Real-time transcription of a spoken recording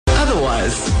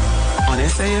Otherwise, on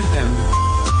SAFM.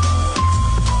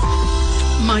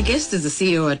 My guest is the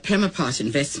CEO at Permapart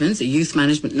Investments, a youth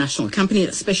management national company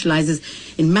that specialises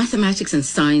in mathematics and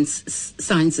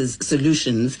sciences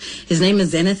solutions. His name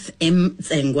is ZENITH M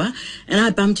TSENGWA, and I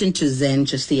bumped into Zen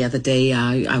just the other day.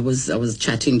 I was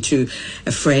chatting to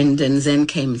a friend, and Zen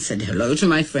came and said hello to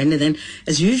my friend. And then,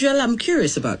 as usual, I'm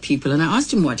curious about people, and I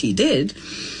asked him what he did.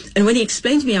 And when he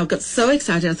explained to me, I got so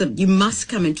excited. I thought, you must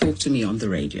come and talk to me on the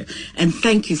radio. And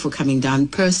thank you for coming down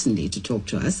personally to talk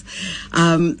to us.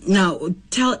 Now,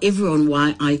 tell everyone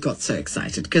why I got so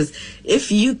excited. Because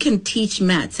if you can teach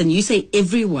maths, and you say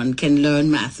everyone can learn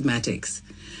mathematics,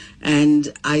 and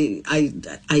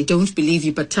I don't believe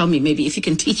you, but tell me, maybe if you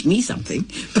can teach me something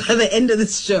by the end of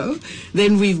this show,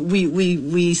 then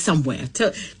we somewhere.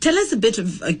 Tell us a bit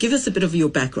of, give us a bit of your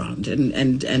background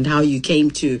and how you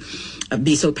came to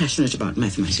be so passionate about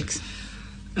mathematics.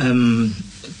 Good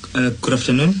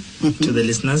afternoon to the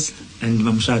listeners, and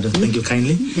Mamshado, thank you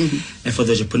kindly for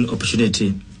the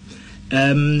opportunity.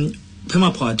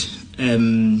 Permapart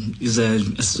is a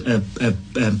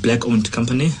black-owned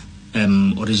company.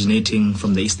 Originating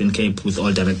from the Eastern Cape with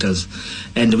all directors,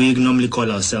 and we normally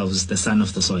call ourselves the son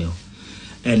of the soil.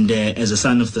 And as a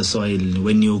son of the soil,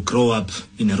 when you grow up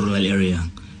in a rural area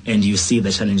and you see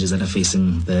the challenges that are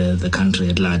facing the country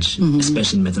at large,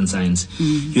 especially in math and science,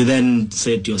 you then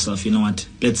say to yourself, you know what,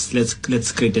 let's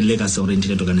create a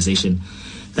legacy-oriented organization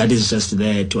that is just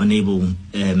there to enable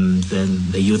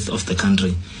the youth of the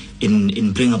country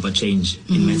in bring about change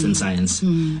in math and science.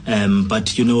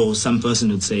 But, you know, some person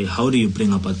would say, how do you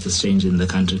bring about this change in the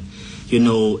country? You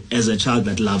know, as a child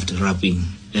that loved rugby,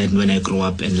 and when I grew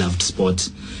up and loved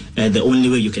sports, the only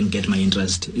way you can get my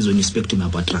interest is when you speak to me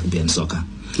about rugby and soccer.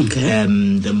 Okay.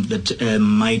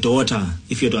 My daughter,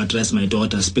 if you were to address my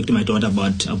daughter, speak to my daughter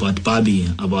about Barbie,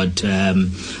 about an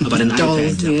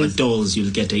dolls, iPad, about dolls,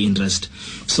 you'll get her interest.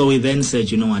 So we then said,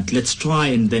 you know what, let's try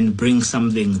and then bring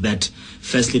something that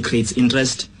firstly creates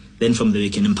interest. Then from there we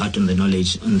can impart on the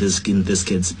knowledge on these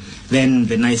kids. Then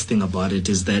the nice thing about it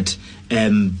is that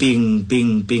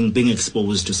being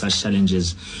exposed to such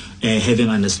challenges, having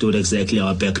understood exactly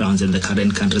our backgrounds and the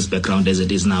current country's background as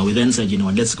it is now, we then said, you know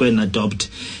what, let's go and adopt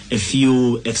a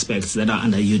few experts that are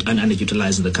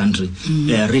underutilized in the country,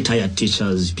 retired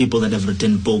teachers, people that have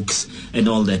written books and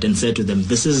all that, and said to them,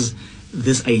 this is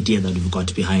this idea that we've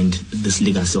got behind this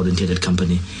legacy-oriented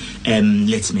company,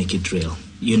 let's make it real.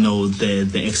 You know,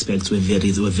 the experts were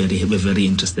very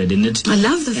interested in it. I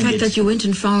love the fact that you went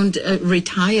and found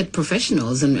retired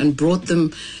professionals and brought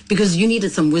them, because you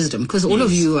needed some wisdom, because all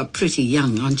of you are pretty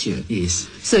young, aren't you? Yes.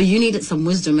 So you needed some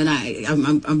wisdom, and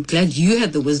I'm glad you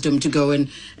had the wisdom to go and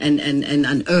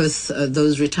unearth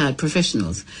those retired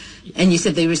professionals. And you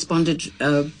said they responded...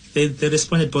 They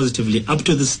responded positively. Up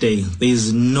to this day, there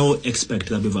is no expert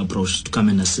that we've approached to come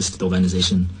and assist the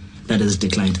organization that has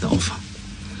declined the offer.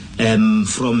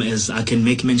 From, as I can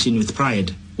make mention with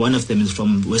pride, one of them is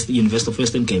from University of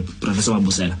Western Cape, Professor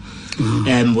Mabusela.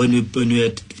 When we were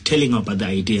telling him about the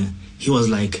idea, he was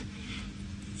like,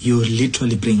 you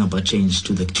literally bring about change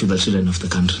to the children of the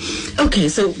country. Okay,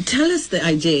 so tell us the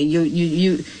idea.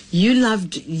 You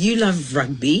love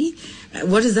rugby.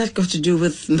 What has that got to do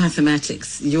with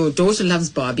mathematics? Your daughter loves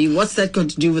Barbie. What's that got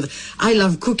to do with... I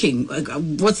love cooking.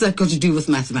 What's that got to do with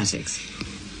mathematics?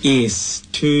 Yes,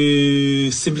 to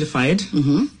simplify it,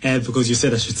 because you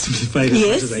said I should simplify it as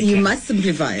much as I can. Yes, you must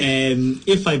simplify it.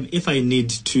 If I need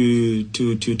to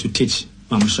teach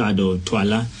Mamshado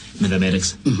Twala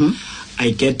mathematics,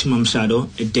 I get to Mamshado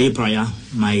a day prior,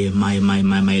 my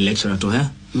lecturer to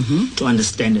her, to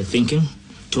understand her thinking,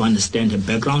 to understand her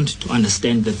background, to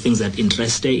understand the things that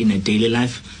interest her in her daily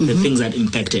life, the things that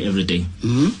impact her every day.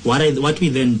 What we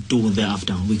then do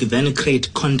thereafter, we could then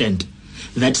create content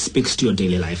that speaks to your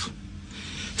daily life,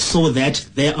 so that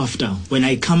thereafter, when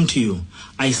I come to you,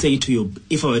 I say to you,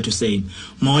 if I were to say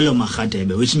Molo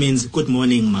Makhatebe, which means good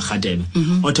morning Makhatebe,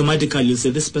 automatically you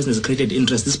say this person has created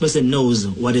interest, this person knows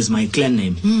what is my clan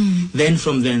name. Then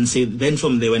from there,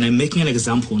 when I'm making an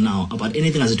example now about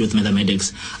anything has to do with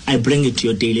mathematics, I bring it to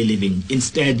your daily living.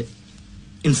 Instead,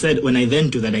 when I then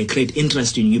do that, I create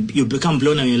interest in you. You become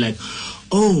blown away. You're like,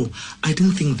 oh, I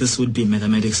didn't think this would be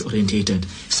mathematics orientated.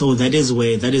 So that is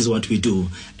what we do.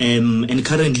 And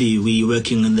currently we're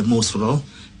working in the most rural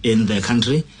in the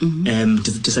country,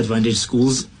 disadvantaged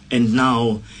schools. And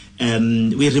now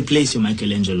we replace your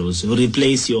Michelangelos, we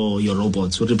replace your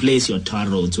robots, we replace your tar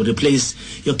roads, we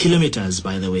replace your kilometers,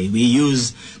 by the way. We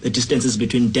use the distances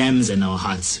between dams and our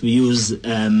huts. We use we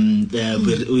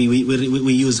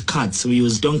use carts, we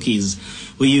use donkeys,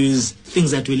 we use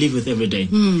things that we live with every day.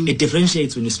 It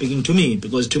differentiates when you're speaking to me,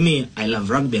 because to me, I love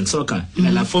rugby and soccer, and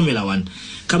I love Formula One.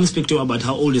 Come speak to me about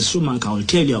how old is Schumacher, I'll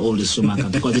tell you how old is Schumacher,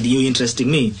 because you're interesting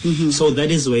me. So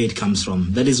that is where it comes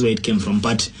from. That is where it came from,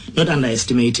 but not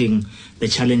underestimating the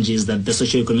challenges, that the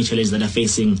socio-economic challenges that are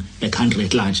facing the country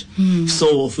at large.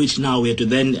 So of which now we have to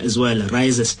then as well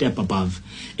rise a step above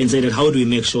and say that how do we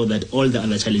make sure that all the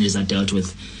other challenges are dealt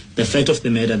with. The fact of the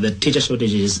matter that teacher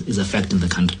shortages is a fact in the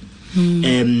country.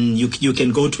 You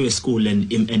can go to a school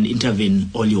and intervene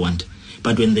all you want,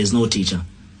 but when there's no teacher,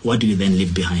 what do you then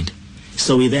leave behind?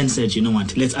 So we then said, you know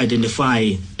what, let's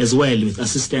identify as well, with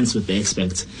assistance with the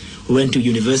experts. We went to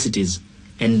universities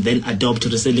and then adopt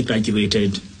recently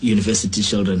graduated university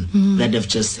children that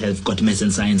have got maths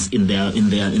and science in their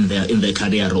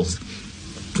career roles.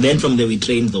 Then from there we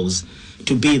trained those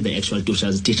to be the actual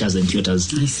teachers and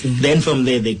tutors. I see. Then from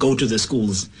there they go to the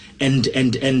schools, and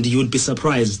you'd be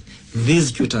surprised,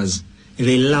 these tutors,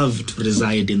 they love to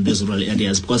reside in these rural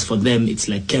areas, because for them it's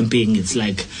like camping, it's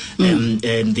like and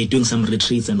they're doing some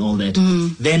retreats and all that.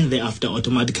 Then thereafter,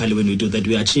 automatically when we do that,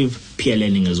 we achieve peer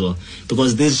learning as well,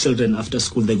 because these children after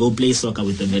school they go play soccer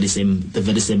with the very same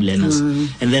learners,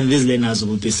 and then these learners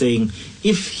will be saying,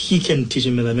 if he can teach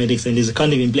him mathematics and he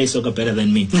can't even play soccer better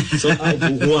than me, so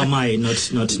who am I not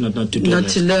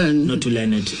to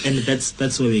learn it? And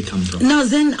that's where we come from. Now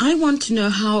then, I want to know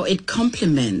how it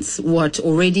complements what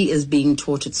already is being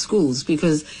taught at schools,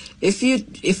 because if you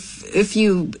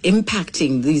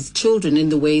impacting these children in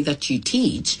the way that you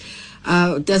teach,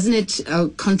 doesn't it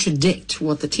contradict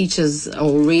what the teachers are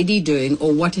already doing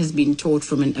or what has been taught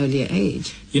from an earlier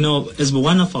age? You know, as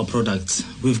one of our products,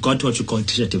 we've got what you call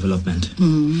teacher development.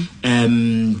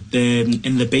 And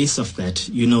the base of that,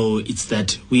 you know, it's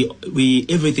that we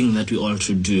everything that we all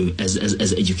should do as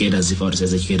educators, if I were to say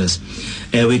as educators,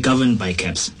 we're governed by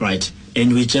CAPS, right?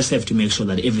 And we just have to make sure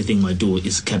that everything we do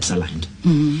is CAPS aligned.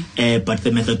 But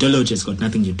the methodology has got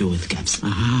nothing to do with CAPS.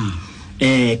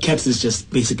 CAPS is just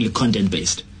basically content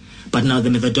based. But now the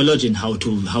methodology and how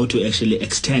to actually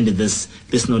extend this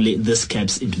knowledge, this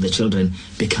CAPS into the children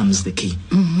becomes the key.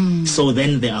 So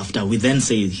then thereafter, we then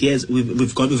say,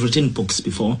 we've written books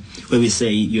before where we say,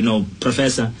 you know,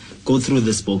 professor, go through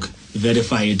this book,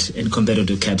 verify it and compare it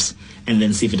to CAPS, and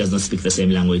then see if it does not speak the same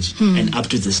language. And up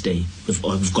to this day,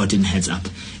 we've gotten heads up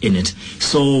in it.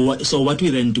 So what we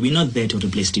then do, we're not there to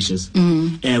replace teachers.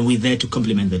 We're there to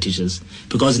complement the teachers.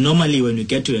 Because normally when we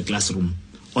get to a classroom,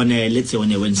 let's say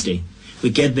on a Wednesday, we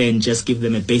get there and just give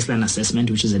them a baseline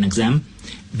assessment, which is an exam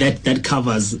that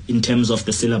covers in terms of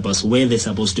the syllabus where they're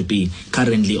supposed to be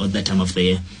currently at that time of the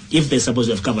year. If they're supposed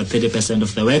to have covered 30%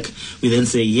 of the work, we then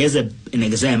say here's an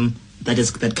exam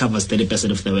that covers 30%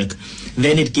 of the work.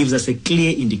 Then it gives us a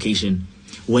clear indication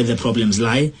where the problems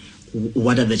lie,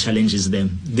 what are the challenges there.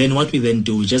 Then what we then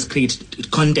do, we just create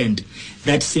content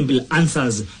that simply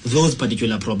answers those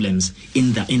particular problems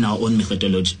in our own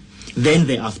methodology. Then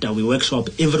thereafter, we workshop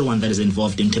everyone that is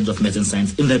involved in terms of maths and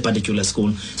science in that particular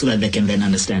school so that they can then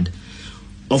understand.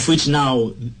 Of which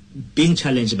now, being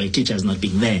challenged by teachers not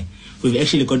being there, we've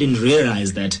actually gotten to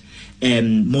realize that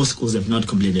most schools have not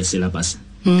completed their syllabus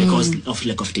because of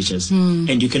lack of teachers.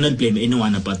 And you cannot blame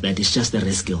anyone about that. It's just a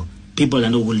reskill. People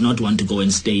will not want to go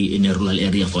and stay in a rural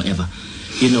area forever.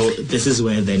 You know, this is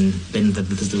where then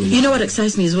this is. You know what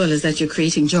excites me as well is that you're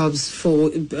creating jobs for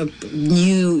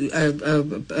new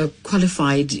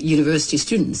qualified university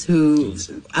students who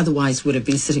otherwise would have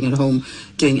been sitting at home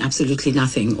doing absolutely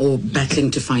nothing or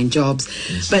battling to find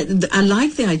jobs. But I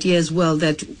like the idea as well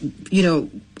that, you know,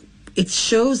 it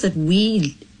shows that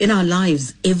we, in our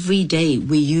lives every day,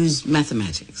 we use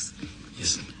mathematics.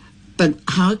 Yes. But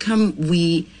how come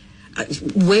we,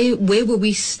 where were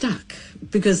we stuck?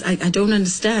 Because I don't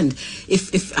understand.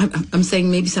 If I'm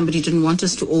saying maybe somebody didn't want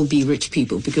us to all be rich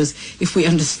people, because if we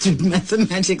understood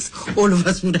mathematics, all of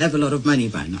us would have a lot of money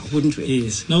by now, wouldn't we?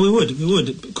 Yes. No, we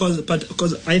would,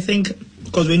 because I think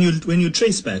when you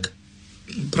trace back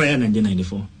prior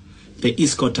 1994, the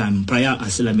ISCO time prior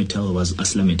ArcelorMittal was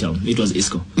ArcelorMittal. It was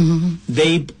ISCO.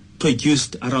 They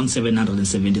produced around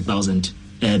 770,000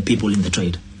 people in the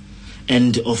trade,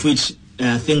 and of which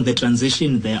I think the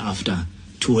transition thereafter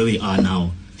to where we are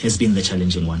now has been the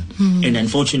challenging one. And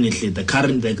unfortunately, the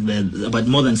current, about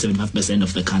more than 75%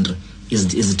 of the country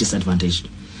is disadvantaged.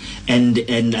 And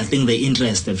I think the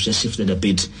interest have just shifted a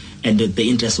bit, and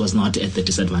the interest was not at the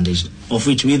disadvantage. Of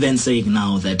which we then saying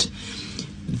now that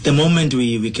the moment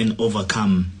we can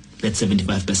overcome that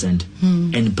 75%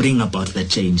 and bring about that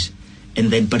change, and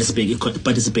then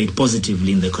participate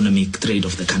positively in the economic trade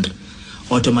of the country,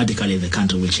 automatically the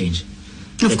country will change.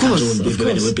 The country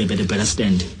will be a better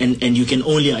stand, and you can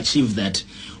only achieve that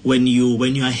when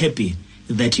you are happy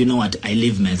that, you know what, I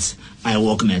live maths, I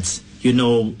walk maths. You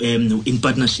know, in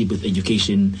partnership with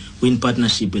education, in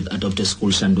partnership with Adopted School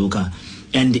Shanduka,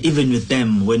 and even with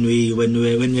them, when we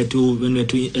had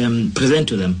to present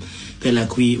to them, they're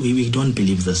like, we don't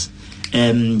believe this.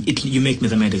 You make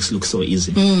mathematics look so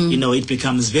easy. You know, it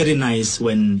becomes very nice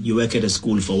when you work at a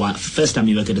school first time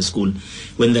you work at a school,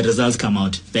 when the results come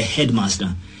out, the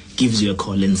headmaster gives you a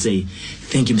call and say,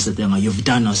 "Thank you, Mr. Tenga, you've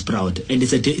done us proud." And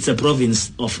it's a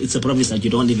province that you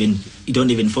don't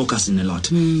even focus in a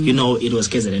lot. You know, it was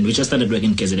KZN. We just started working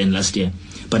in KZN last year,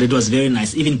 but it was very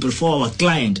nice. Even before our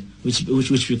client,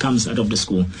 which becomes out of the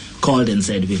school, called and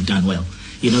said, "We've done well."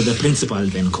 You know, the principal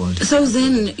then called. So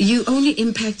then you only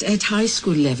impact at high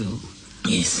school level.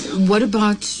 Yes. What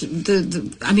about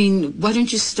I mean, why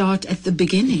don't you start at the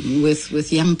beginning with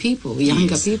younger people?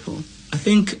 I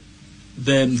think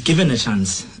given a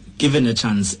chance,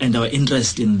 and our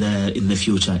interest in the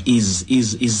future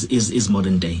is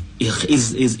modern day,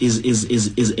 is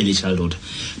early childhood,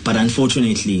 but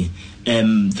unfortunately,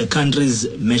 the country's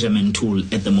measurement tool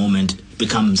at the moment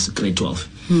becomes grade 12.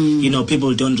 You know,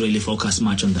 people don't really focus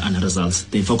much on the ANA results.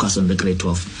 They focus on the grade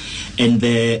 12, and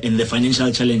the financial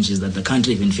challenges that the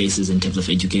country even faces in terms of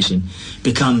education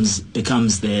becomes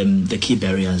the key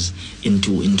barriers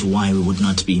into why we would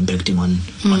not be impacting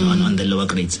on the lower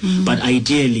grades. But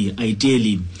ideally,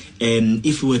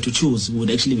 if we were to choose, we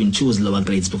would actually even choose lower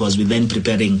grades, because we're then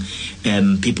preparing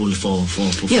people for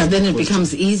then it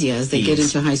becomes easier as they get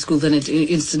into high school. Then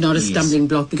it's not a stumbling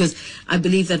block, because I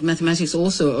believe that mathematics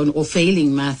also, or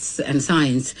failing maths and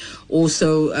science,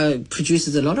 also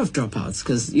produces a lot of dropouts,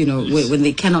 because, you know, when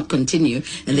they cannot continue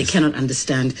and they cannot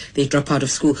understand, they drop out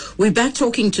of school. We're back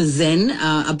talking to Zen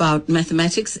about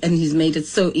mathematics, and he's made it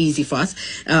so easy for us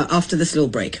after this little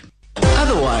break.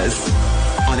 Otherwise,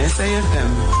 on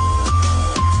SAFM.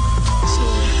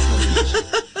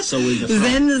 So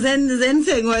Zen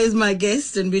Tsengwa is my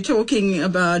guest, and we're talking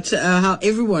about how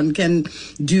everyone can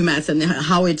do maths and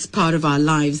how it's part of our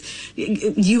lives.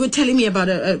 You were telling me about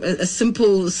a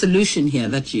simple solution here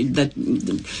that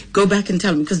go back and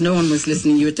tell me, because no one was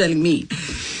listening. You were telling me.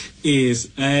 Yes,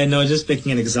 and I was just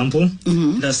making an example.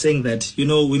 They're saying that, you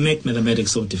know, we make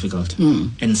mathematics so difficult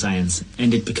and science,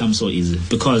 and it becomes so easy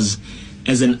because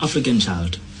as an African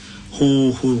child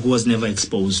who was never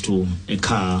exposed to a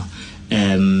car,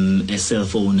 a cell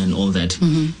phone and all that,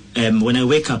 when I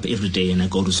wake up every day and I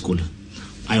go to school,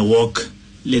 I walk,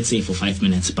 let's say, for 5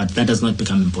 minutes, but that does not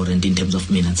become important in terms of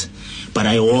minutes. But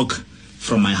I walk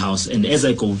from my house, and as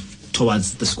I go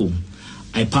towards the school,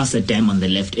 I pass a dam on the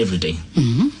left every day,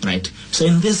 right? So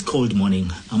in this cold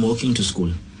morning, I'm walking to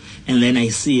school, and then I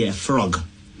see a frog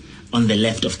on the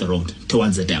left of the road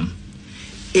towards the dam.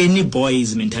 Any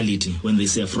boy's mentality, when they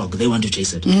see a frog, they want to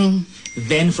chase it.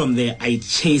 Then from there, I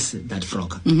chase that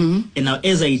frog. And now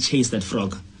as I chase that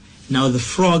frog, now the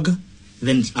frog,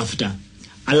 then after,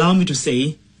 allow me to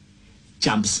say,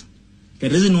 jumps. The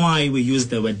reason why we use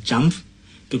the word jump,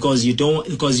 because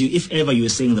if ever you're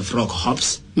saying the frog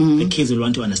hops, the kids will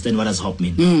want to understand what does hop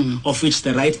mean. Of which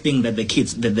the right thing that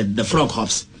the frog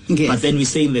hops. Yes. But then we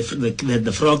say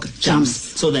the frog jumps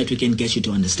so that we can get you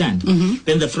to understand.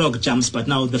 Then the frog jumps, but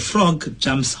now the frog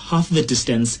jumps half the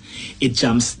distance it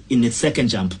jumps in its second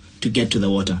jump to get to the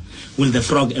water. Will the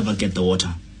frog ever get the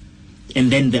water?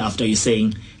 And then thereafter you're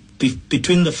saying,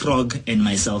 between the frog and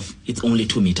myself, it's only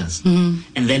 2 meters. And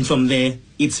then from there,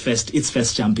 its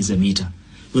first jump is 1 meter.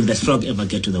 Will that frog ever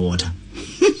get to the water?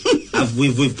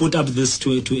 We've put up this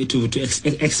to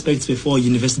experts before,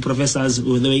 university professors, they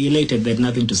were elated, they had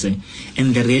nothing to say.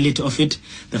 And the reality of it,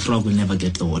 the frog will never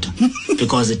get the water.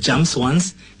 Because it jumps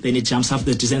once, then it jumps half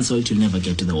the distance, so it will never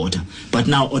get to the water. But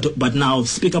now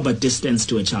speak about distance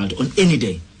to a child on any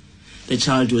day. The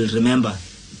child will remember,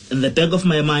 in the back of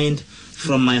my mind,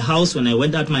 from my house when I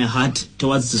went out my hut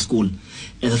towards the school,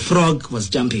 and the frog was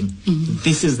jumping.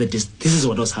 This is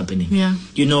what was happening. Yeah.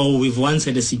 You know, we've once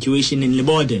had a situation in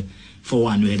Libode. For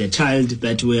one, we had a child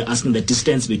that we were asking the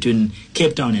distance between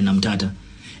Cape Town and Namtata.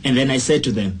 And then I said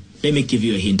to them, let me give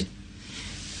you a hint.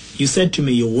 You said to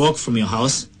me, you walk from your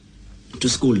house to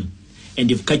school, and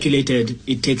you've calculated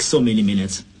it takes so many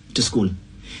minutes to school.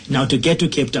 Now, to get to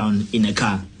Cape Town in a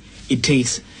car, it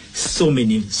takes so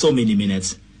many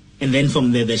minutes. And then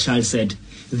from there, the child said,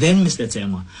 then, Mr.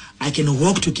 Tsengwa, I can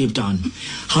walk to Cape Town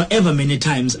however many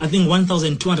times, I think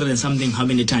 1,200 and something how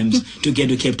many times to get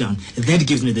to Cape Town. That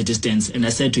gives me the distance. And I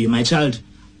said to you, my child,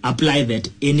 apply that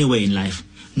anywhere in life.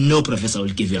 No professor will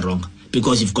give you wrong,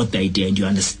 because you've got the idea and you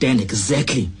understand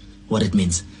exactly what it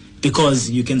means. Because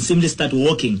you can simply start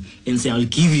walking and say, I'll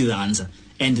give you the answer.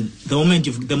 And the moment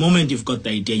you've got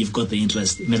the idea, you've got the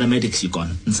interest, mathematics you're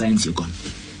gone, and science you're gone.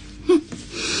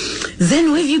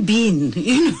 Then where have you been?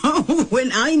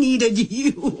 When I needed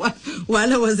you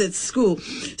while I was at school.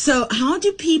 So how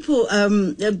do people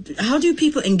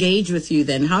engage with you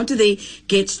then? How do they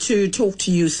get to talk to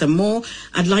you some more?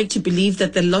 I'd like to believe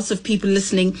that there are lots of people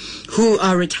listening who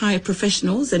are retired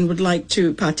professionals and would like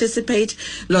to participate.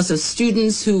 Lots of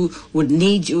students who would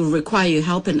require your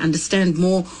help and understand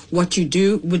more what you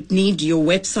do, would need your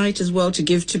website as well to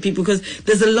give to people, because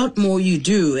there's a lot more you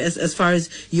do as far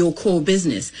as your core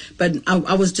business. But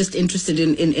I was just interested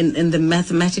in the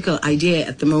mathematical idea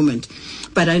at the moment.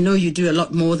 But I know you do a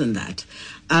lot more than that.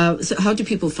 So how do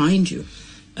people find you?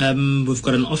 We've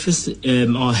got an office.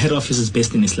 Our head office is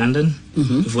based in East London.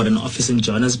 We've got an office in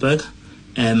Johannesburg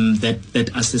that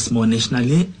assists more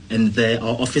nationally. And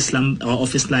our office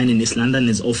line in East London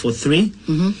is 043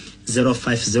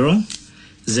 050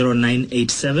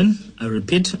 0987. I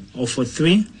repeat,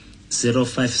 043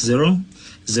 050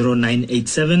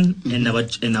 0987, and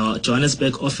our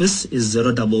Johannesburg office is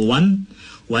 011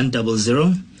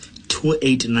 100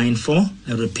 2894.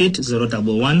 I repeat,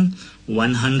 011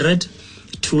 100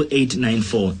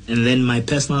 2894. And then my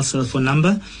personal cell phone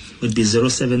number would be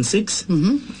 076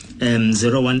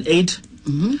 018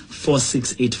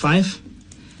 4685.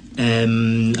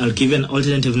 I'll give you an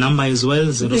alternative number as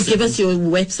well. Please give us your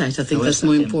website. I think that's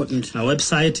more important. Our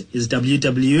website is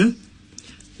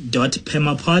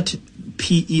www.permapart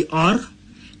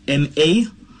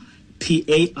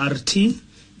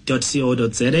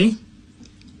permapart.co.za.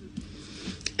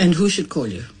 And who should call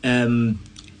you? Who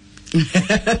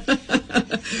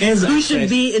should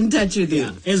be in touch with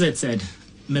you? As I said,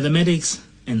 mathematics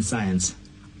and science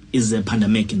is a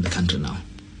pandemic in the country now.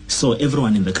 So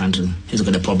everyone in the country has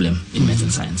got a problem in maths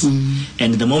and science.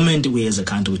 And the moment we as a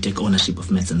country take ownership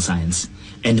of maths and science,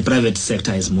 and the private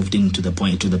sector has moved into the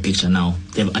picture now,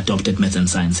 they've adopted maths and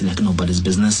science like nobody's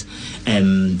business.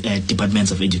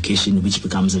 Departments of education, which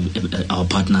becomes our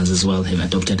partners as well, have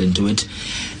adopted into it.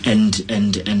 And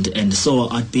so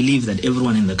I believe that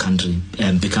everyone in the country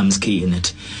becomes key in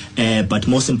it. But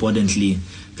most importantly,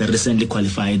 the recently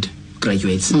qualified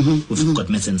graduates who've got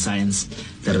maths and science,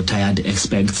 the retired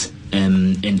experts,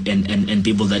 and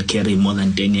people that carry more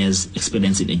than 10 years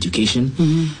experience in education.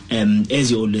 As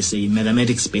you always say,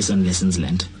 mathematics based on lessons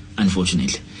learned,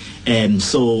 unfortunately.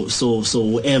 So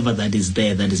whoever that is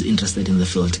there that is interested in the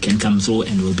field can come through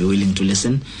and will be willing to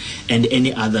listen. And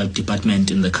any other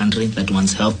department in the country that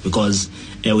wants help, because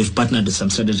we've partnered with some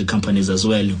strategic companies as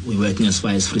well. We're working as far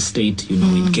as Free State,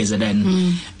 in KZN,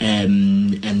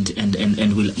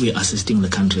 and we're assisting the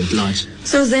country at large.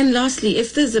 So then, lastly,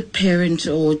 if there's a parent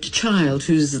or child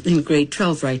who's in grade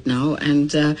 12 right now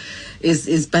and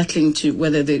is battling to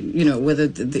whether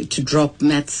to drop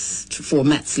maths for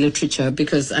maths literature,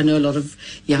 because I know a lot of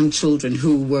young children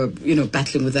who were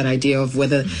battling with that idea of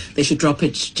whether they should drop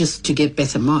it just to get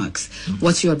better marks.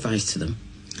 What's your advice to them?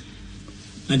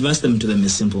 Advice to them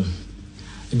is simple.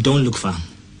 Don't look far.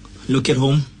 Look at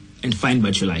home and find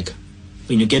what you like.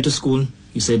 When you get to school,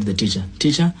 you say to the teacher,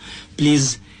 "Teacher,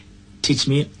 please teach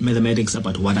me mathematics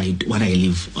about what I do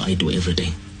every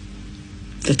day."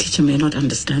 The teacher may not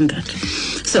understand that.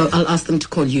 So I'll ask them to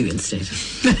call you instead.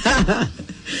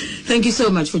 Thank you so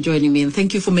much for joining me, and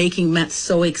thank you for making maths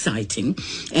so exciting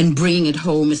and bringing it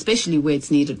home, especially where it's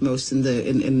needed most in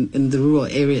the rural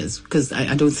areas, because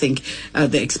I don't think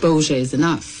the exposure is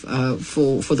enough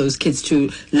for those kids to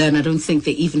learn. I don't think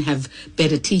they even have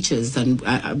better teachers than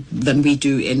we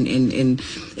do in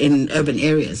urban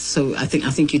areas. So I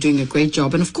think you're doing a great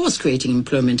job, and of course creating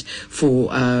employment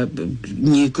for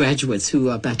new graduates who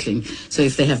are battling. So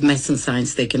if they have maths and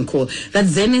science, they can call.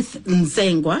 That's Zenith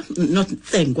Mtsengwa, not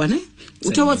Tsengwa, ne?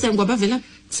 Utawa Tsengwa bavela?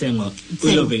 Tsengwa.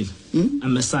 Ulovile.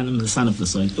 I'm the son of the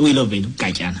soil. Ulovile.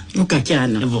 Katyana.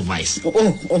 Katyana. Evo vice.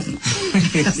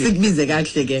 Sikubize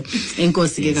kahle ke.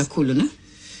 Enkosi ke kakhulu, ne?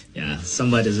 Yeah,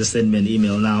 somebody just sent me an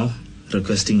email now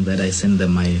requesting that I send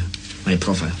them my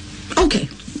profile. Okay.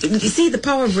 You see the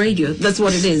power of radio. That's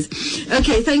what it is.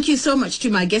 Okay, thank you so much to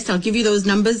my guest. I'll give you those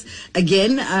numbers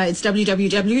again. It's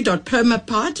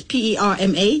www.permapart,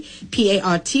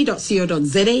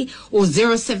 permapart.co.za or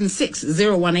 076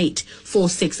 018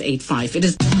 4685. It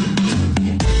is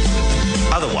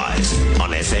Otherwise on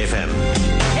SAFM.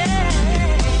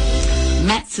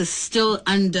 Maths is still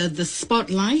under the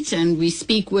spotlight, and we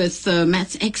speak with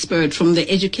maths expert from the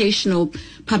educational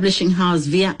publishing house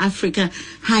Via Afrika,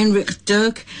 HEINRICH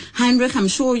DIRK. HEINRICH, I'm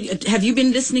sure, have you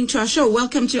been listening to our show?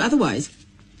 Welcome to Otherwise.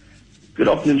 Good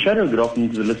afternoon, Shadow. Good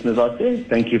afternoon to the listeners out there.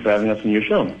 Thank you for having us on your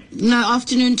show. No,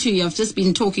 afternoon to you. I've just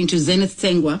been talking to ZENITH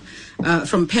M TSENGWA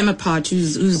from Permapart,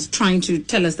 who's trying to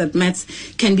tell us that maths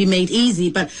can be made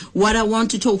easy. But what I want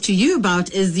to talk to you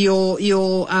about is your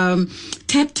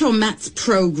Tabtor Maths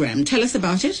program. Tell us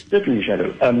about it. Certainly,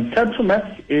 Shadow. Tabtor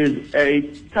Maths is a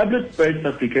tablet-based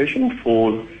application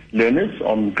for learners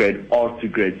on grade R to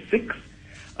grade 6.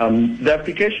 The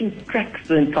application tracks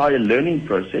the entire learning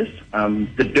process.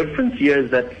 The difference here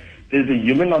is that there's a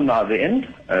human on the other end,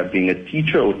 being a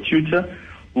teacher or tutor,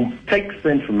 who takes the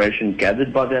information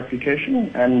gathered by the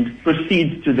application and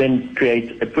proceeds to then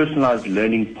create a personalized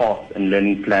learning path and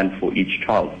learning plan for each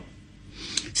child.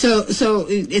 So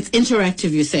it's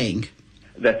interactive, you're saying?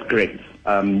 That's correct.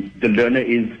 The learner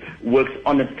works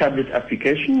on a tablet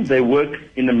application. They work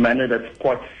in a manner that's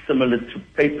quite similar to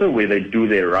paper, where they do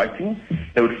their writing.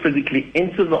 They would physically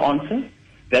enter the answer.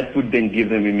 That would then give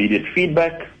them immediate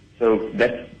feedback. So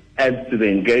that adds to the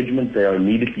engagement. They are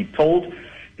immediately told.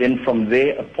 Then from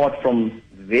there, apart from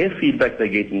their feedback they're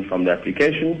getting from the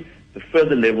application, the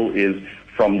further level is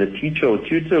from the teacher or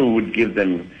tutor, who would give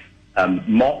them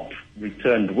mocked,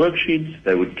 returned worksheets.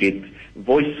 They would get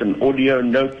voice and audio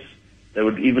notes. They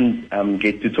would even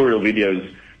get tutorial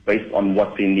videos based on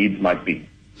what their needs might be.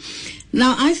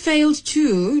 Now, I failed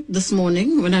too this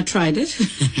morning when I tried it.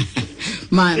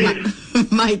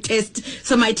 my test.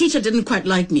 So my teacher didn't quite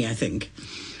like me, I think.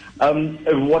 We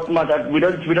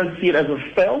don't see it as a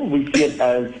fail. We see it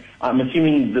as, I'm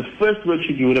assuming the first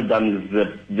worksheet you would have done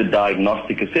is the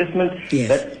diagnostic assessment. Yes.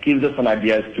 That gives us an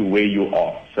idea as to where you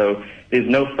are. So there's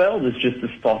no fail. There's just a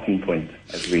starting point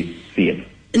as we see it.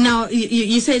 Now,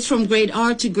 you say it's from grade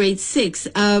R to grade 6.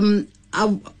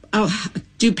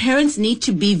 Do parents need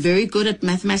to be very good at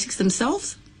mathematics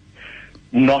themselves?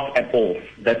 Not at all.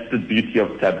 That's the beauty of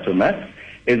Tabtor Maths,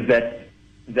 is that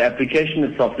the application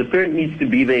itself, the parent needs to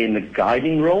be there in the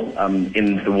guiding role,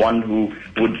 in the one who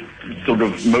would sort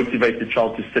of motivate the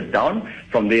child to sit down.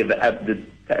 From there, the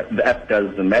app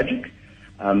does the magic.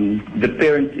 The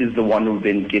parent is the one who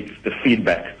then gets the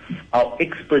feedback. Our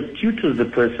expert tutor is the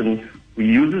person who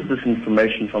uses this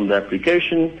information from the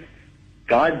application,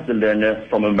 guides the learner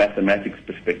from a mathematics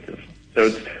perspective. So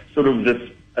it's sort of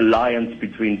this alliance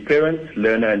between parent,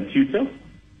 learner, and tutor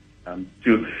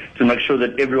to make sure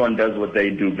that everyone does what they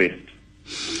do best.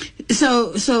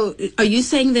 So are you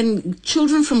saying then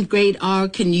children from grade R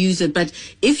can use it, but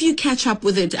if you catch up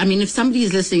with it, I mean, if somebody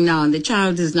is listening now and the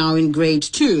child is now in grade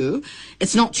 2,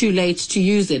 it's not too late to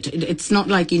use it. It's not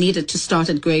like you need it to start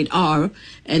at grade R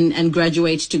and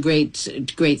graduate to grade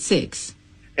 6.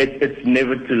 It's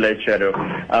never too late, Shadow.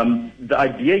 The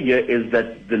idea here is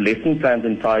that the lesson plan is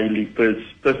entirely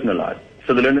personalized.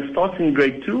 So the learner starts in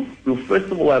grade 2. We'll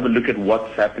first of all have a look at what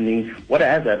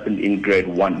has happened in grade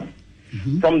 1.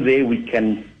 Mm-hmm. From there, we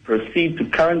can proceed to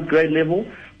current grade level.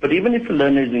 But even if a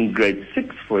learner is in grade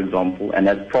 6, for example, and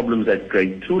has problems at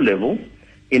grade 2 level,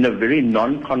 in a very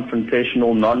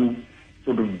non-confrontational,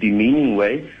 non-sort of demeaning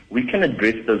way, we can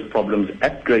address those problems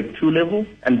at grade 2 level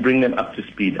and bring them up to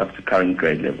speed, up to current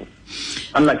grade level,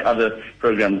 unlike other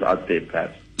programs out there,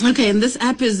 perhaps. Okay, and this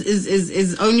app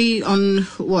is only on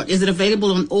what? Is it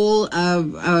available on all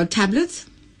tablets?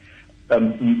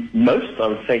 Most, I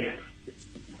would say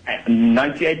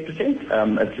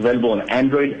 98%. It's available on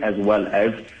Android as well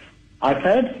as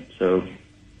iPad, so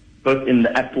both in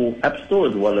the Apple App Store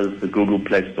as well as the Google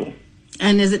Play Store.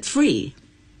 And is it free?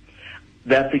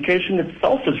 The application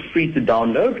itself is free to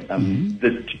download.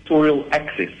 The tutorial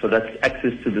access, so that's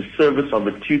access to the service of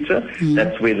a tutor.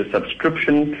 That's where the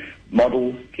subscription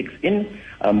model kicks in.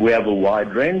 We have a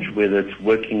wide range, whether it's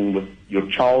working with your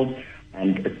child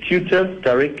and a tutor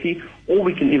directly, or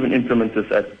we can even implement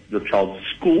this at your child's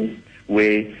school,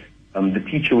 where the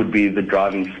teacher would be the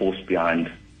driving force behind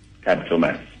Tabtor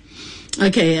Maths.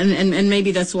 Okay, and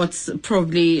maybe that's what's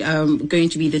probably going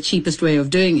to be the cheapest way of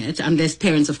doing it, unless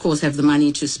parents, of course, have the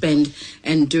money to spend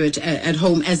and do it at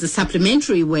home as a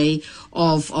supplementary way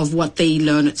of what they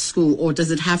learn at school. Or does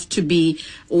it have to be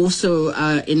also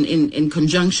in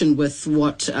conjunction with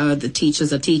what the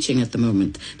teachers are teaching at the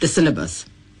moment, the syllabus?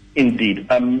 Indeed.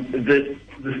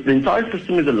 The entire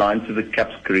system is aligned to the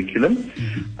CAPS curriculum,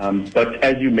 but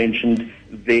as you mentioned,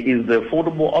 there is the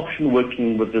affordable option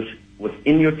working with this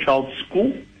within your child's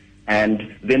school,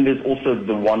 and then there's also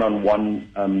the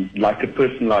one-on-one, like a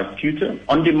personalized tutor,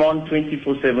 on demand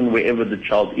 24/7, wherever the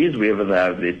child is, wherever they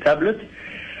have their tablet.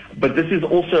 But this is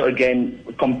also, again,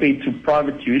 compared to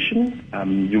private tuition,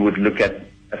 you would look at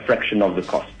a fraction of the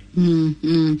cost.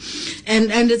 Mm-hmm.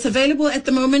 And it's available at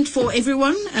the moment for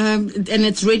everyone, and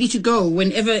it's ready to go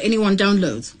whenever anyone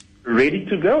downloads. Ready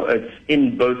to go. It's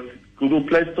in both Google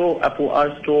Play Store, Apple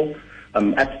iStore,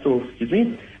 App Store,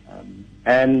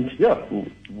 and yeah,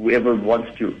 whoever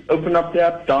wants to open up the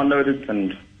app, download it,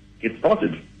 and get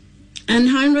started. And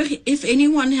Heinrich, if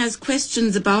anyone has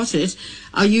questions about it,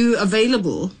 are you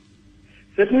available?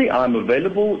 Certainly, I'm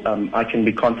available. I can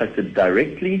be contacted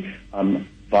directly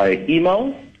via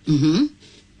email. Mm-hmm.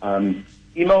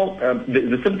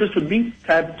 The simplest would be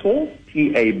tabtor,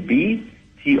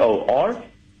 TABTOR,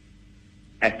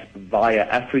 at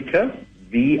viaafrika,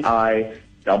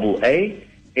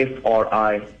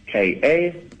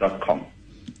 VIAAFRIKA.com.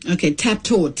 Okay,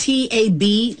 Tabtor,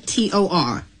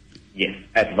 TABTOR. Yes,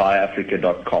 at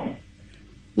viaafrika.com.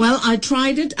 Well, I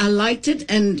tried it, I liked it,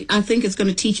 and I think it's going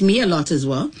to teach me a lot as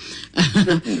well.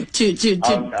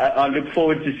 I look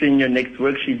forward to seeing your next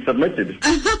worksheet submitted.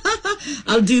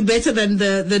 I'll do better than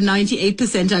the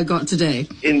 98% I got today.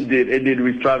 Indeed,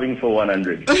 we're striving for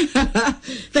 100.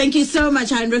 Thank you so much,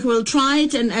 Heinrich. We'll try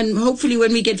it, and hopefully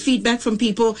when we get feedback from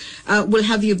people, we'll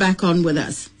have you back on with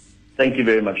us. Thank you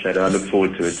very much, Shadow. I look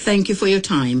forward to it. Thank you for your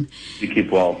time. You keep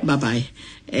well. Bye-bye.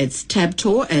 It's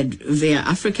tabtor at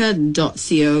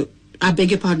viaafrika.co, I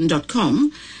beg your pardon,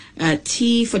 .com.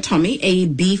 T for Tommy, A,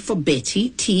 B for Betty,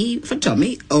 T for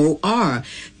Tommy, O-R,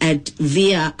 at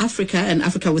viaafrika, and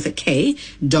Africa with a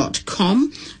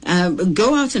K.com.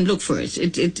 Go out and look for it.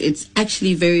 It's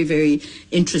actually very, very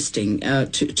interesting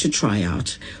to try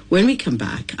out. When we come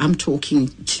back, I'm talking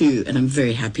to, and I'm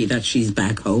very happy that she's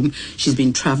back home. She's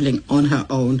been traveling on her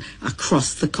own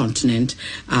across the continent.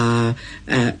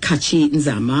 KATCHIE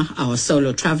NZAMA, our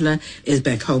solo traveler, is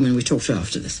back home, and we talk to her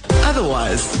after this.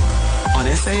 Otherwise, on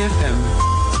SAFM.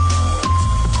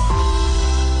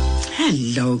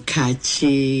 Hello,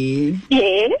 KATCHIE.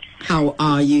 Yes. How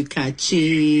are you,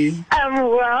 KATCHIE? I'm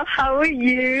well. How are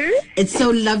you? It's so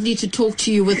lovely to talk to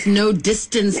you with no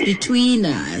distance between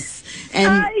us.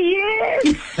 And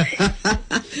yes.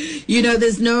 you know,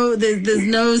 there's no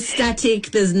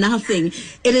static. There's nothing.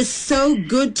 It is so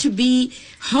good to be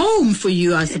home for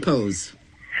you, I suppose.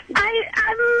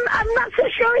 I'm not so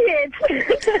sure yet.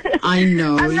 I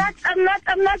know. I'm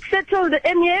not settled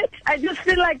in yet. I just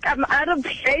feel like I'm out of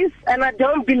place and I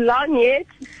don't belong yet.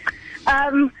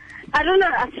 I don't know.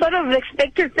 I sort of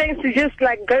expected things to just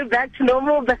like go back to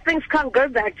normal, but things can't go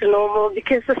back to normal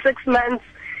because for 6 months,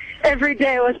 every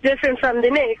day was different from the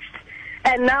next.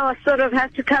 And now I sort of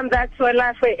have to come back to a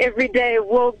life where every day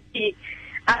will be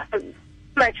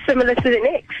much similar to the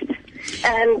next.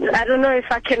 And I don't know if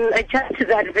I can adjust to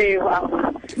that very well.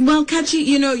 Well, KATCHIE,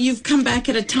 you know, you've come back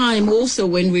at a time also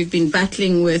when we've been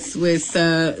battling with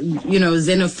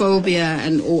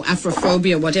xenophobia or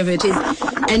Afrophobia, whatever it is.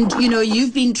 And, you know,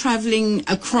 you've been traveling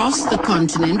across the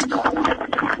continent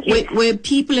where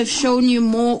people have shown you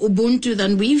more Ubuntu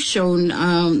than we've shown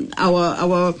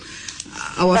our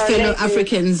fellow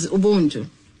Africans Ubuntu.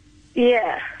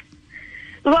 Yeah.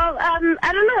 Well, I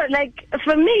don't know, like,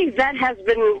 for me, that has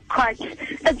been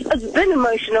it's been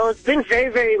emotional. It's been very,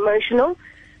 very emotional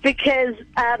because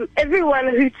everyone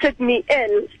who took me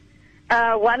in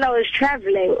while I was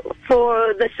traveling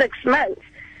for the 6 months,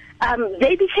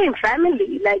 they became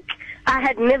family. Like, I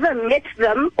had never met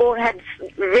them or had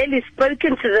really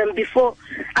spoken to them before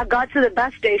I got to the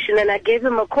bus station, and I gave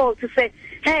them a call to say,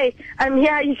 hey, I'm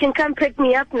here, you can come pick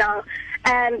me up now.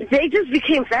 And they just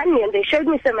became family, and they showed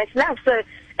me so much love. So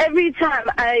every time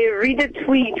I read a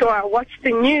tweet or I watch the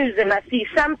news and I see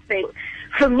something,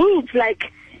 for me it's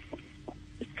like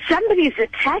somebody's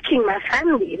attacking my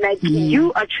family. Like,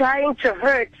 you are trying to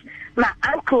hurt my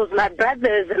uncles, my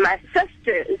brothers, and my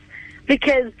sisters,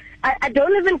 because I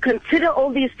don't even consider all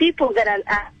these people that I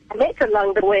met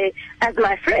along the way as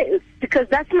my friends, because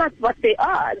that's not what they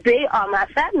are. They are my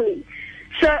family.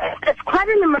 So it's quite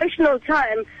an emotional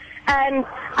time. And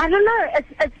I don't know,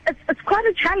 it's quite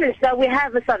a challenge that we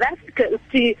have as South Africans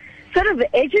to sort of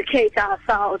educate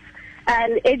ourselves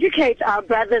and educate our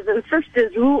brothers and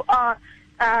sisters who are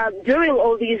doing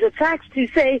all these attacks to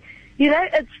say, you know,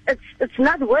 it's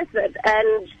not worth it,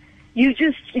 and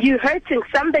you're hurting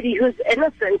somebody who's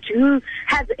innocent, who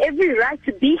has every right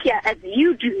to be here as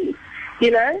you do, you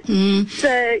know?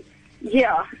 So.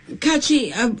 Yeah.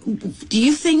 KATCHIE, do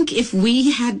you think if we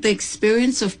had the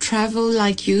experience of travel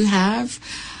like you have,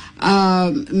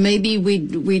 maybe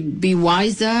we'd be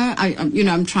wiser?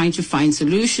 I'm trying to find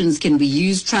solutions. Can we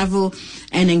use travel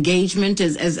and engagement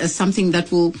as something that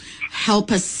will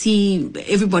help us see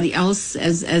everybody else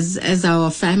as our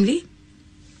family?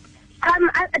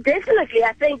 Definitely.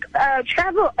 I think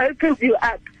travel opens you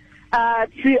up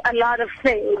to a lot of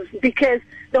things, because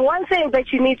the one thing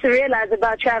that you need to realize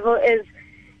about travel is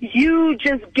you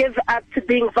just give up to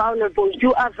being vulnerable.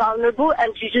 You are vulnerable,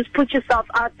 and you just put yourself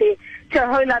out there to a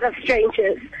whole lot of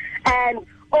strangers. And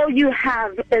all you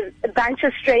have is a bunch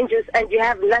of strangers, and you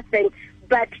have nothing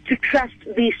but to trust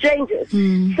these strangers.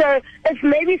 So if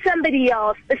maybe somebody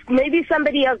else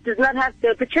does not have the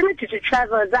opportunity to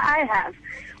travel as I have,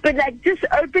 but like just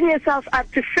open yourself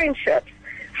up to friendships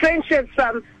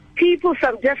from people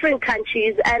from different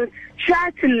countries, and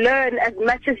try to learn as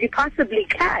much as you possibly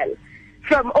can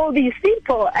from all these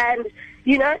people. And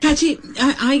you know,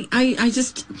 KATCHIE, I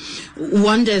just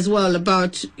wonder as well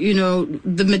about, you know,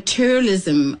 the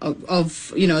materialism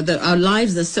of you know, our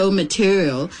lives are so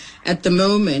material at the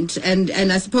moment, and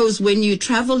I suppose when you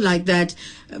travel like that,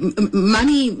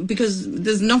 money, because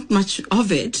there's not much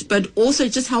of it, but also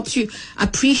it just helps you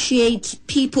appreciate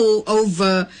people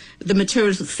over the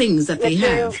material things that they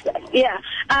have. Yeah,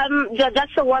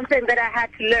 that's the one thing that I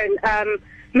had to learn.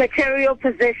 Material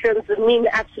possessions mean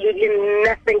absolutely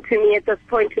nothing to me at this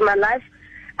point in my life.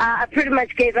 I pretty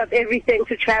much gave up everything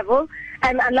to travel,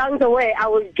 and along the way I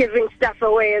was giving stuff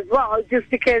away as well, just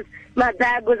because my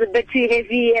bag was a bit too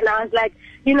heavy, and I was like,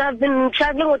 you know, I've been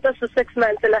traveling with us for 6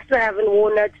 months and I still haven't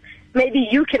worn it. Maybe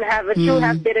you can have it. You'll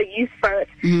have better use for it.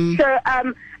 So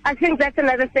I think that's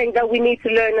another thing that we need to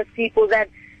learn as people, that,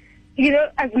 you know,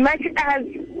 as much as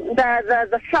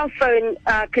the cell phone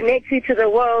connects you to the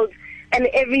world and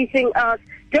everything else,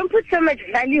 don't put so much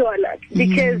value on it,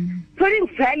 because putting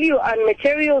value on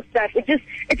material stuff, it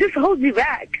just holds you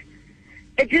back.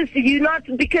 Because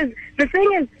the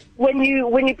thing is, when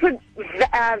you put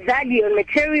value on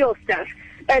material stuff,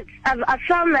 I've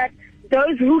found that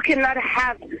those who cannot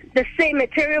have the same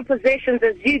material possessions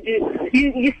as you do,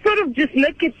 you sort of just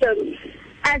look at them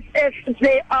as if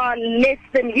they are less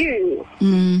than you.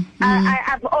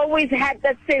 I've always had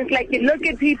that sense, like you look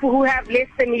at people who have less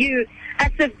than you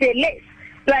as if they're less.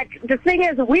 But the thing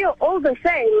is, we are all the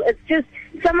same. It's just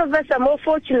some of us are more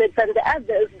fortunate than the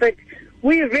others, but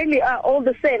we really are all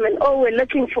the same, and all we're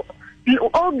looking for,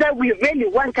 all that we really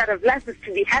want out of life is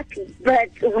to be happy. But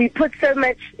we put so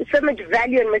much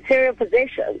value in material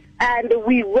possessions, and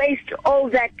we waste all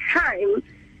that time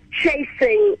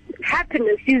chasing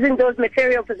happiness using those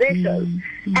material possessions,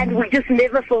 and we just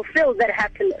never fulfill that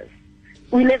happiness.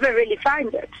 We never really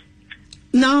find it.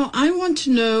 Now, I want to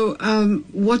know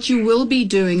what you will be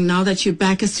doing now that you're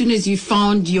back, as soon as you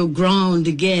found your ground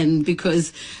again,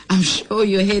 because I'm sure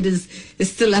your head is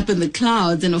still up in the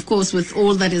clouds. And, of course, with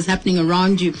all that is happening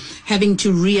around you, having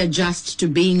to readjust to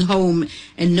being home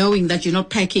and knowing that you're not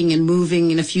packing and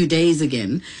moving in a few days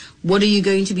again. What are you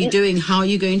going to be doing? How are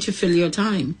you going to fill your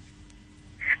time?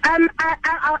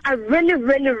 I really,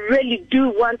 really, really do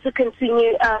want to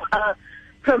continue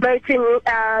promoting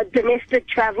domestic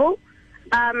travel.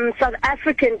 South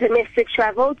African domestic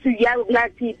travel to young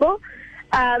black people,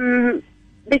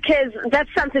 because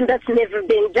that's something that's never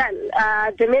been done.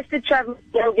 Domestic travel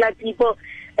to young black people,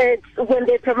 it's, when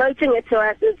they're promoting it to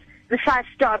us, it's the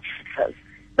 5-star places.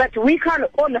 But we can't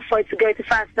all afford to go to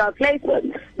 5-star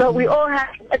places. But we all have,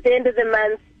 at the end of the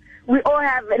month, we all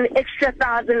have an extra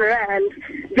 1,000 rand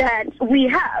that we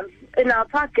have in our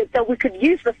pocket that we could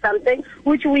use for something,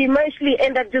 which we mostly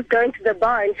end up just going to the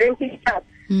bar and drinking up.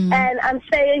 And I'm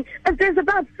saying, if there's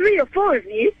about 3 or 4 of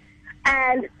you,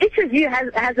 and each of you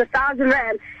has 1,000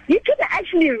 rand, you can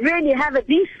actually really have a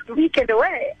decent weekend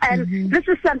away. And this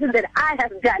is something that I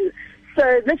have done.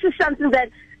 So this is something that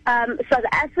South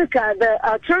Africa,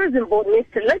 the tourism board, needs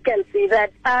to look and see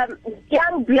that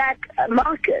young black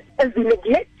market is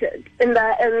neglected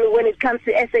when it comes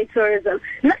to SA tourism.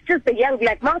 Not just the young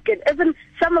black market, even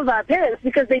some of our parents,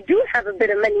 because they do have a bit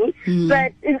of money.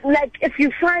 But like, if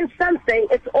you find something,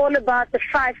 it's all about the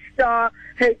 5-star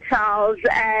hotels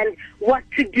and what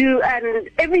to do, and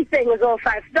everything is all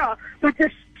 5-star. But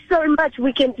there's so much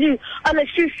we can do on a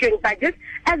shoestring budget,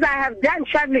 as I have done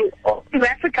traveling to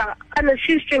Africa on a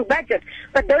shoestring budget.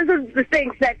 But those are the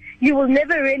things that you will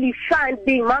never really find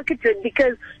being marketed,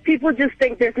 because people just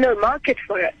think there's no market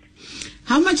for it.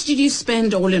 How much did you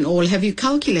spend all in all? Have you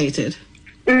calculated?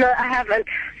 No, I haven't.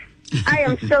 I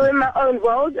am still in my own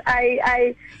world.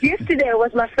 Yesterday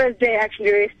was my first day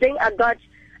actually resting.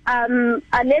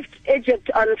 I left Egypt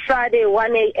on Friday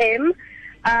 1 a.m.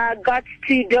 Got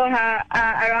to Doha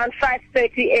around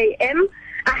 5:30 a.m.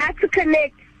 I had to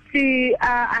connect to.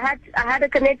 I had a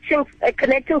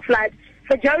connecting flight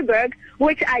for Joburg,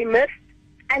 which I missed,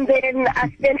 and then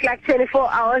I spent like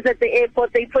 24 hours at the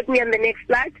airport. They put me on the next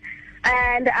flight,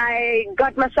 and I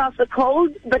got myself a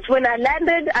cold. But when I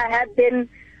landed, I had been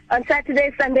On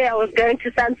Saturday, Sunday, I was going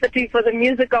to Sun City for the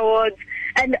music awards.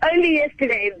 And only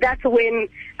yesterday, that's when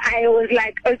I was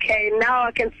like, okay, now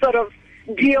I can sort of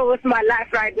deal with my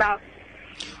life right now.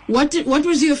 What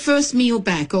was your first meal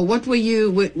back, or what were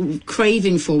you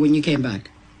craving for when you came back?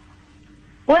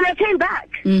 When I came back,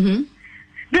 Mm-hmm.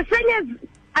 the thing is,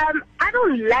 I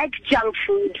don't like junk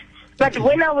food. But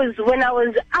when I was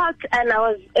out and I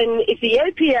was in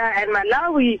Ethiopia and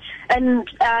Malawi and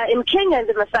in Kenya and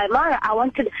the Masai Mara, I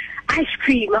wanted ice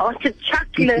cream, I wanted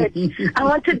chocolate, I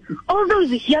wanted all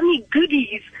those yummy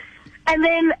goodies. And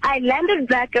then I landed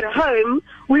back at home.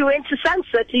 We went to Sun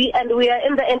City and we are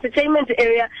in the entertainment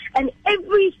area, and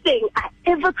everything I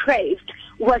ever craved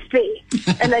was there.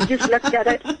 And I just looked at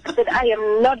it and said, I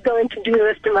am not going to do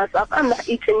this to myself. I'm not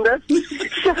eating this.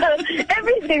 So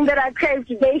everything that I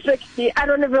craved, basically, I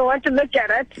don't even want to look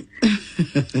at it.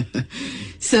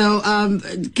 So,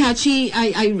 KATCHIE,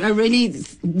 I really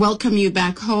welcome you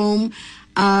back home.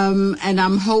 And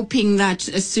I'm hoping that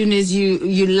as soon as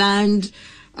you land,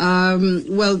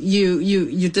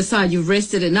 you decide you've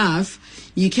rested enough,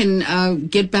 you can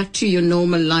get back to your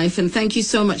normal life. And thank you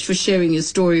so much for sharing your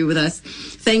story with us.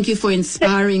 Thank you for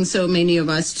inspiring so many of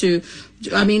us to,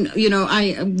 I mean,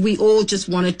 we all just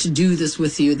wanted to do this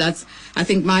with you. That's, I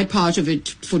think, my part of it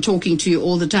for talking to you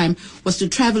all the time was to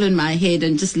travel in my head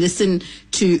and just listen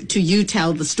to you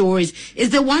tell the stories.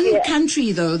 Is there one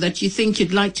country, though, that you think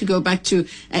you'd like to go back to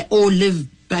or live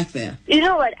back there? You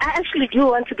know what? I actually do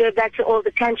want to go back to all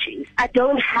the countries. I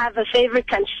don't have a favorite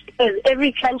country because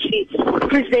every country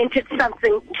presented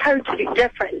something totally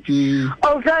different.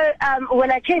 Although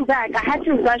when I came back, I had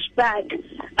to rush back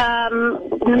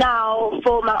now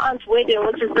for my aunt's wedding,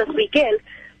 which is this weekend.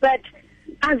 But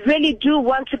I really do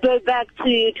want to go back to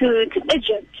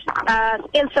Egypt.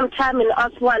 Spend some time in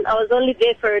Aswan. I was only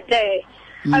there for a day.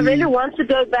 I really want to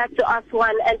go back to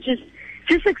Aswan and just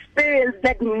experience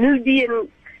that Nubian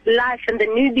life and the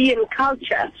Nubian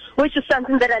culture, which is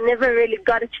something that I never really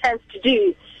got a chance to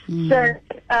do. So,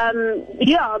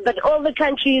 but all the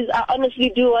countries I honestly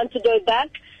do want to go back.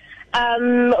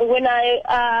 When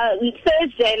last week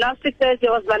Thursday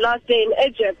was my last day in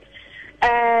Egypt,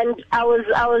 and I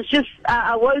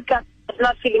woke up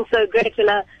not feeling so great, and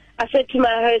I said to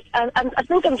my host, I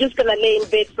think I'm just going to lay in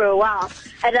bed for a while.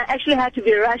 And I actually had to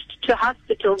be rushed to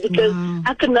hospital because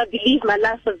I could not believe my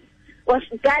life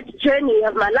that journey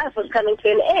of my life was coming to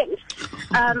an end.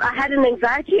 I had an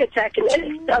anxiety attack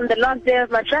on the last day of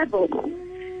my travel.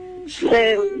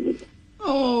 So,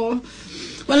 well,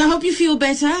 I hope you feel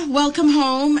better. Welcome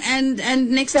home, and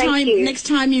next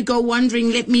time you go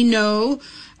wandering, let me know.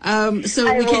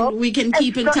 So we can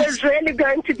keep in touch. It's really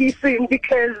going to be soon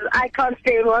because I can't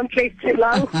stay in one place too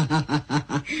long.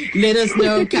 Let us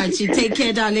know, KATCHIE. Take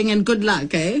care, darling, and good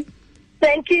luck, eh?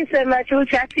 Thank you so much. We'll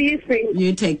chat to you soon.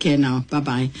 You take care now.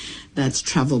 Bye-bye. That's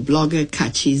travel blogger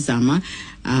KATCHIE NZAMA,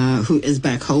 who is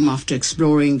back home after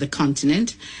exploring the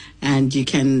continent. And you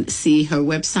can see her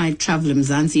website,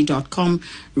 travelmzansi.com,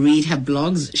 read her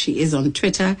blogs. She is on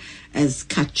Twitter as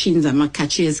KATCHIE NZAMA.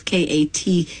 KATCHIE is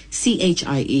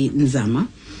KATCHIE NZAMA.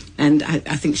 And I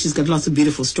think she's got lots of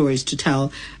beautiful stories to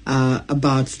tell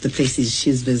about the places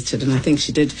she's visited. And I think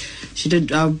she did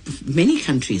many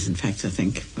countries, in fact, I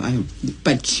think.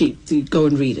 But go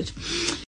and read it.